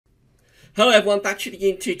Hello everyone, back tuning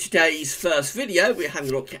into today's first video. We're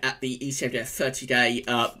having a look at the ECMWF 30-day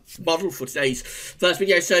model for today's first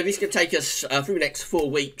video. So this is going to take us through the next 4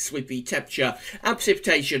 weeks with the temperature and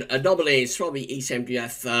precipitation anomalies from the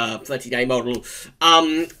ECMWF 30-day model.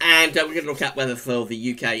 And we're going to look at weather for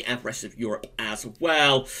the UK and the rest of Europe as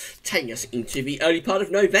well, taking us into the early part of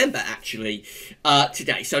November actually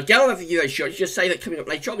today. So get on with the video short. Just say that coming up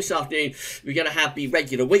later on this afternoon, we're going to have the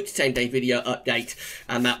regular week to 10-day video update,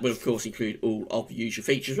 and that will of course include all of the usual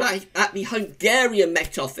features. Right at the Hungarian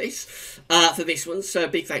Met Office for this one, so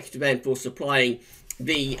big thank you to them for supplying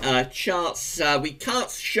the charts. We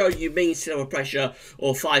can't show you mean sea level pressure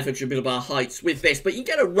or 500 millibar heights with this, but you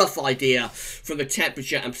get a rough idea from the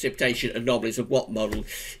temperature and precipitation anomalies of what model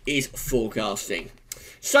is forecasting.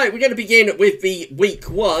 So we're going to begin with the week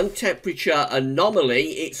 1 temperature anomaly.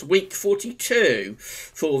 It's week 42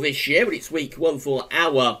 for this year, but it's week 1 for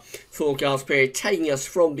our forecast period, taking us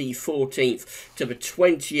from the 14th to the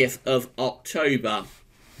 20th of October.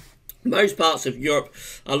 Most parts of Europe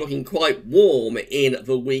are looking quite warm in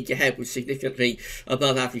the week ahead, with significantly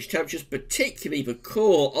above average temperatures. Particularly the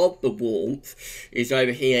core of the warmth is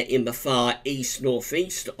over here in the far east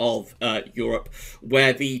northeast of Europe,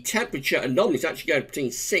 where the temperature anomaly is actually going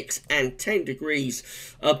between 6 and 10 degrees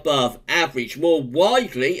above average. More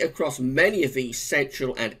widely across many of the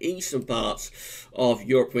central and eastern parts of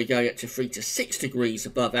Europe, we're going up to 3 to 6 degrees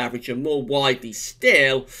above average, and more widely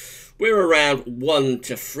still, we're around 1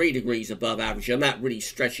 to 3 degrees above average, and that really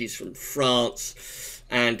stretches from France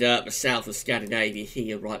and the south of Scandinavia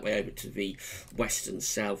here right way over to the western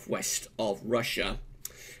southwest of Russia.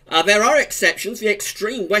 There are exceptions. The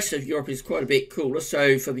extreme west of Europe is quite a bit cooler.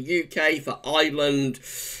 So for the UK, for Ireland,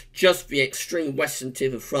 just the extreme western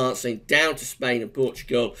tip of France and down to Spain and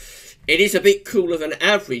Portugal, it is a bit cooler than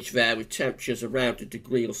average there, with temperatures around a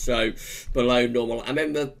degree or so below normal. And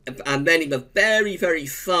then in the very, very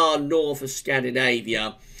far north of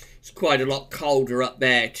Scandinavia, it's quite a lot colder up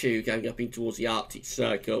there too, going up in towards the Arctic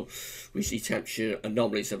Circle. We see temperature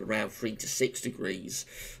anomalies of around 3 to 6 degrees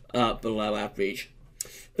below average.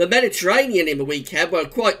 The Mediterranean in the weekend, well,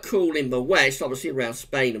 quite cool in the west, obviously around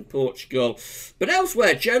Spain and Portugal, but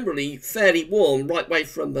elsewhere generally fairly warm, right way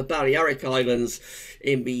from the Balearic Islands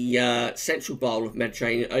in the central bowl of the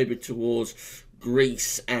Mediterranean over towards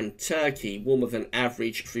Greece and Turkey. Warmer than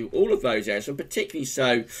average through all of those areas, and particularly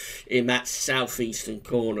so in that southeastern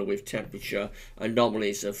corner, with temperature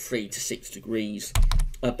anomalies of 3 to 6 degrees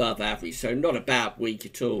above average. So not a bad week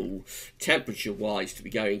at all, temperature-wise, to be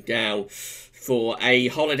going down for a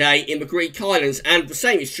holiday in the Greek islands. And the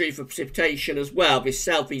same is true for precipitation as well. This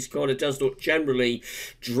southeast corner does look generally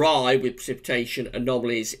dry, with precipitation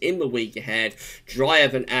anomalies in the week ahead, drier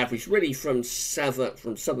than average, really from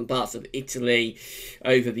southern parts of Italy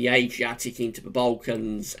over the Adriatic into the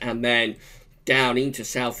Balkans, and then down into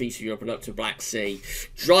southeast Europe and up to Black Sea.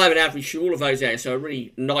 Drier than average through all of those areas, so a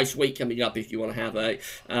really nice week coming up if you want to have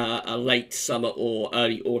a late summer or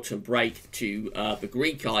early autumn break to the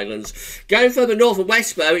Greek islands. Going further north and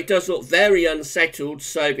west though, it does look very unsettled,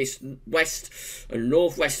 so this west and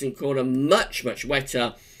northwestern corner much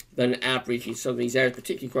wetter than average in some of these areas,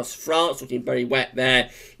 particularly across France, looking very wet there,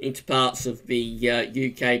 into parts of the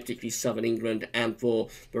UK, particularly southern England, and for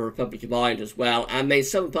the Republic of Ireland as well. And then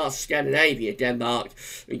southern parts of Scandinavia, Denmark,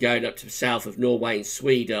 and going up to the south of Norway and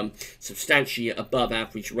Sweden, substantially above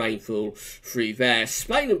average rainfall through there.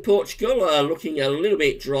 Spain and Portugal are looking a little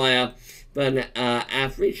bit drier than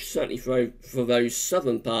average, certainly for those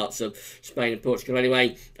southern parts of Spain and Portugal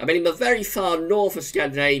anyway. I mean, in the very far north of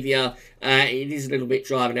Scandinavia, it is a little bit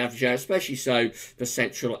drier than average, especially so for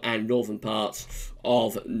central and northern parts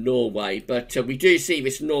of Norway. But we do see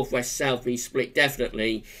this northwest-southeast split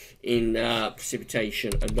definitely in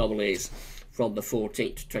precipitation anomalies from the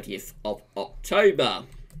 14th to 20th of October.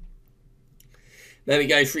 Then we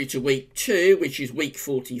go through to week 2, which is week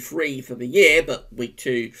 43 for the year, but week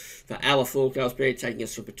 2 for our forecast period, taking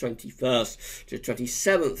us from the 21st to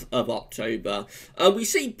 27th of October. We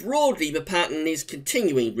see broadly the pattern is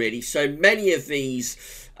continuing really, so many of these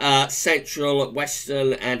central,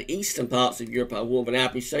 western and eastern parts of Europe are warmer than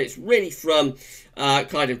average, so it's really from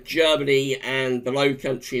kind of Germany and the Low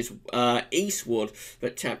Countries eastward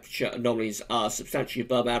that temperature anomalies are substantially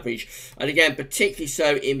above average, and again particularly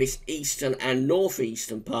so in this eastern and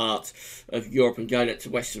northeastern part of Europe and going up to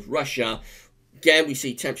west of Russia. Again, we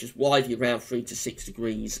see temperatures widely around 3 to 6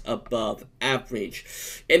 degrees above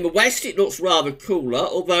average. In the west, it looks rather cooler,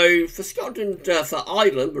 although for Scotland, for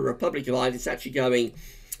Ireland, the Republic of Ireland, it's actually going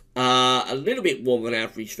A little bit warmer than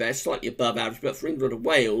average there, slightly above average, but for England and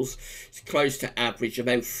Wales, it's close to average. And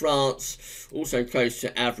then France, also close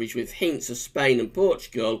to average, with hints of Spain and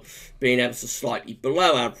Portugal being ever so slightly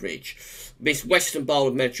below average. This western bowl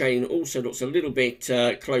of Mediterranean also looks a little bit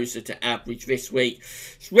closer to average this week.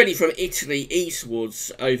 It's really from Italy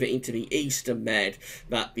eastwards over into the eastern Med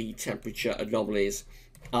that the temperature anomalies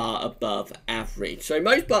are above average. So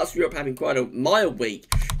most parts of Europe having quite a mild week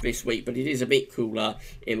this week, but it is a bit cooler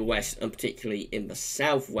in the west and particularly in the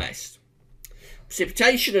southwest.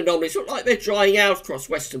 Precipitation anomalies look like they're drying out across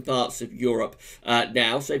western parts of Europe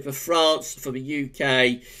now. So for France, for the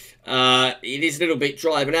UK, it is a little bit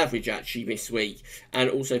drier than average actually this week, and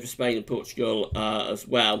also for Spain and Portugal as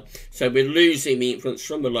well. So we're losing the influence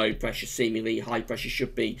from the low pressure. Seemingly high pressure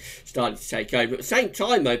should be starting to take over. At the same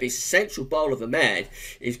time though, this central bowl of the Med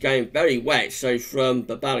is going very wet. So from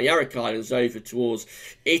the Balearic Islands over towards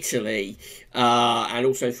Italy, and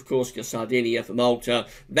also for Corsica, Sardinia, for Malta,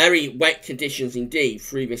 very wet conditions indeed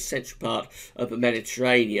through this central part of the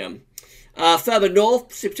Mediterranean. Further north,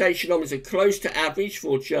 precipitation anomalies are close to average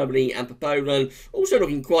for Germany and for Poland. Also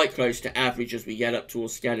looking quite close to average as we get up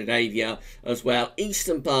towards Scandinavia as well.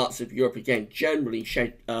 Eastern parts of Europe, again, generally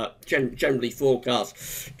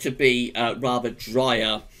forecast to be rather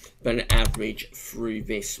drier than average through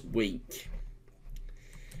this week.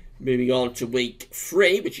 Moving on to week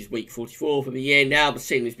 3, which is week 44 for the year now. The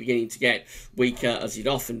signal is beginning to get weaker, as it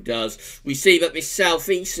often does. We see that this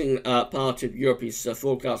southeastern part of Europe is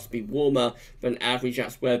forecast to be warmer than average.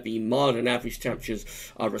 That's where the mild and average temperatures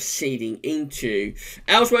are receding into.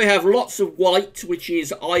 Elsewhere, we have lots of white, which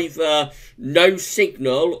is either no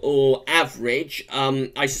signal or average.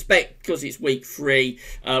 I suspect because it's week 3,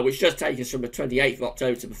 which does take us from the 28th of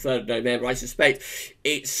October to the 3rd of November, I suspect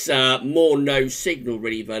it's more no signal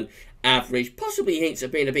really than average. Possibly hints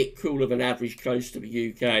of being a bit cooler than average close to the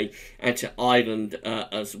UK and to Ireland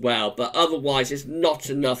as well. But otherwise, there's not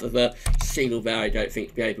enough of a signal there, I don't think,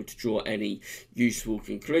 to be able to draw any useful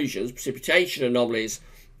conclusions. Precipitation anomalies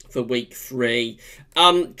for week 3.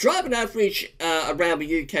 Drier than average around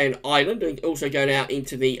the UK and Ireland, and also going out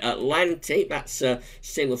into the Atlantic. That's a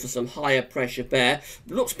signal for some higher pressure there.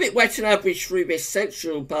 Looks a bit wetter than average through this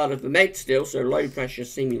central part of the Med still, so low pressure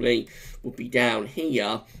seemingly will be down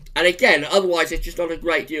here. And again, otherwise, there's just not a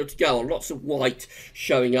great deal to go on. Lots of white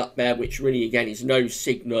showing up there, which really, again, is no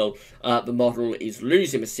signal. The model is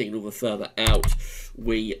losing a signal the further out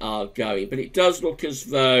we are going. But it does look as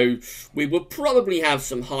though we would probably have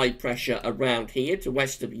some high pressure around here to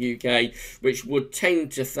west of the UK, which would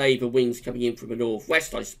tend to favour winds coming in from the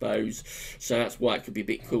northwest, I suppose. So that's why it could be a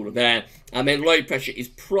bit cooler there. And then low pressure is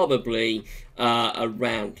probably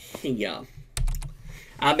around here.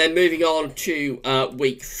 And then moving on to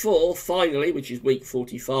week 4, finally, which is week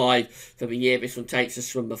 45 for the year. This one takes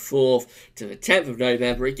us from the 4th to the 10th of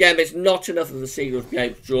November. Again, there's not enough of the signal to be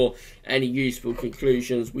able to draw any useful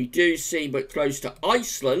conclusions. We do see, but close to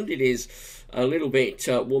Iceland, it is a little bit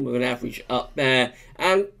warmer than average up there,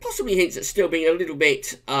 and possibly hints at still being a little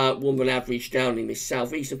bit warmer than average down in this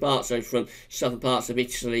southeastern part, so from southern parts of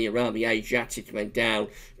Italy around the Adriatic and then down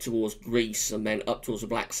towards Greece and then up towards the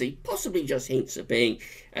Black Sea. Possibly just hints at being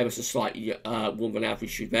ever so slightly warmer than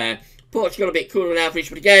average through there. Portugal a bit cooler than average,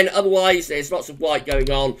 but again, otherwise there's lots of white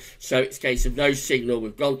going on, so it's a case of no signal.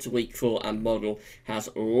 We've gone to week 4 and model has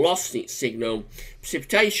lost its signal.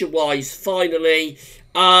 Precipitation-wise, finally,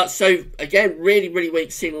 so again, really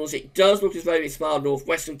weak signals. It does look as though this far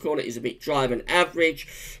northwestern corner is a bit drier than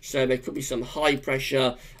average, so there could be some high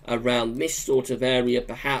pressure around this sort of area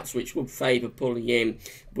perhaps, which would favour pulling in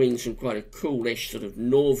winds from quite a coolish sort of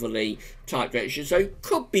northerly type direction. So it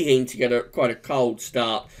could be hinting at quite a cold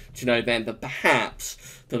start to November, perhaps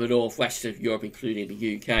for the northwest of Europe, including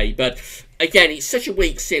the UK. But again, it's such a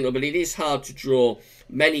weak signal, but it is hard to draw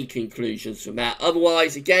many conclusions from that.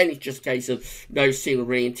 Otherwise, again, it's just a case of no signal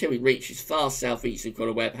really until it reaches far southeastern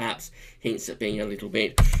corner, where perhaps hints at being a little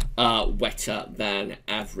bit wetter than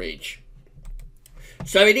average.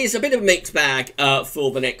 So it is a bit of a mixed bag for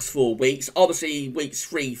the next 4 weeks. Obviously, weeks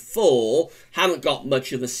 3, 4 haven't got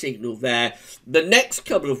much of a signal there. The next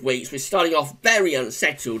couple of weeks, we're starting off very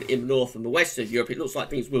unsettled in the north and the west of Europe. It looks like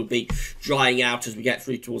things will be drying out as we get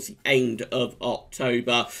through towards the end of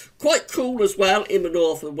October. Quite cool as well in the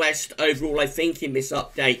north and west overall, I think, in this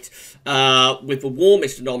update, with the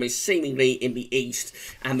warmest anomalies seemingly in the east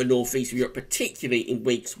and the northeast of Europe, particularly in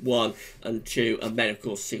weeks 1 and 2. And then, of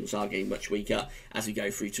course, signals are getting much weaker as we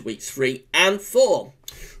go through to weeks 3 and 4.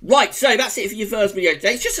 Right, so that's it for your first video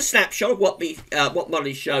today. It's just a snapshot of what model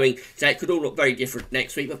is showing today. It could all look very different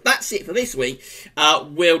next week, but that's it for this week.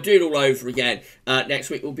 We'll do it all over again next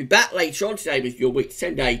week. We'll be back later on today with your week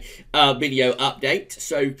 10-day video update,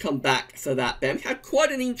 so come back for that then. We had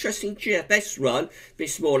quite an interesting GFS run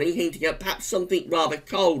this morning, hinting at perhaps something rather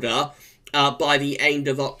colder by the end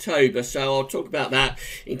of October, so I'll talk about that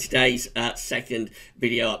in today's second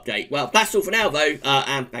video update. Well, that's all for now though,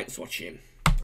 and thanks for watching.